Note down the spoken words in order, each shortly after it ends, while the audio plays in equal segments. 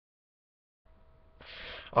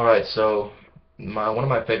Alright, so one of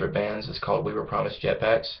my favorite bands is called We Were Promised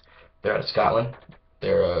Jetpacks. They're out of Scotland.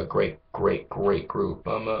 They're a great group.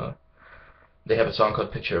 They have a song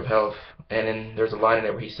called Picture of Health, and then there's a line in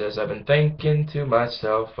there where he says, "I've been thinking to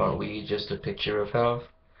myself, aren't we just a picture of health?"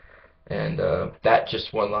 And that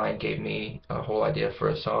just one line gave me a whole idea for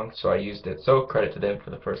a song, so I used it. So credit to them for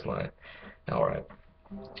the first line. Alright,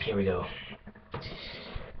 here we go.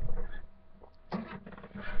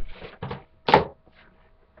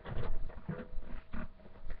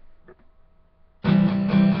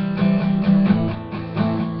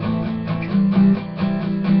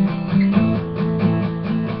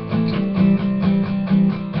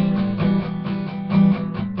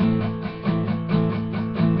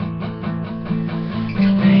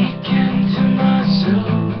 Thinking to myself,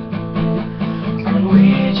 are we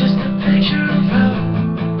just a picture of health?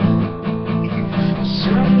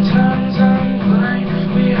 Sometimes I'm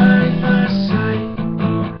blind behind my sight.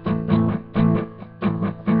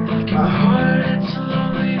 My heart had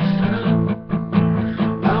slowly fell.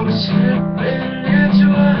 I was slipping into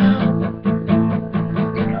a hell.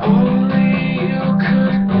 And only you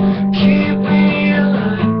could keep me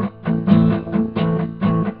alive.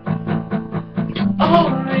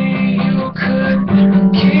 Only you could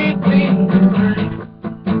keep me alive.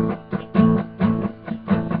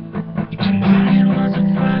 My mind was a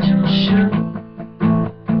fragile shell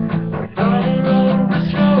on a road with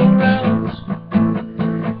no rails.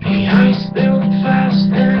 The ice built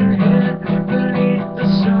fast and hid beneath the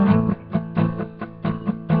snow.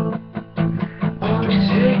 All it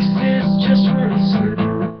takes is just one slip.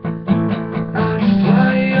 I'd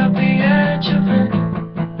fly up the edge of it,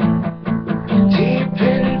 deep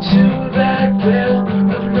into that veil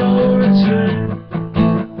of no return.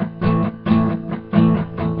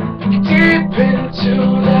 Deep into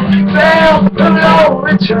that veil of no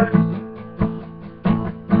return.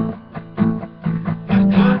 My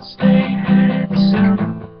thoughts they headed south,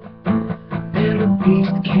 and the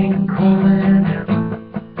beast came crawling out.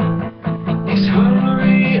 His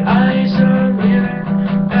hungry eyes are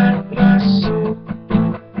leering at my soul.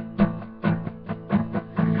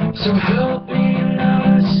 So help me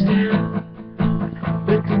now stand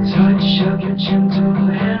with the touch of your gentle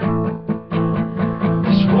hand.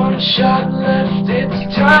 There's one shot left,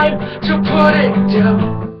 it's time to put it down.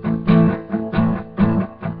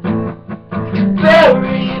 To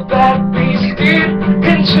bury that beast deep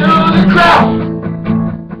into the ground.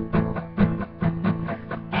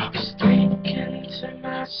 I was thinking to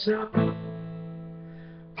myself,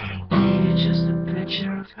 are we just a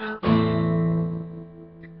picture of health?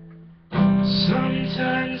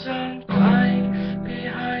 Sometimes I'm blind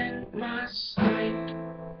behind my sight.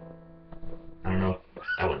 I don't know,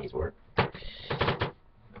 that one needs work.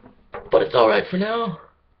 But it's alright for now.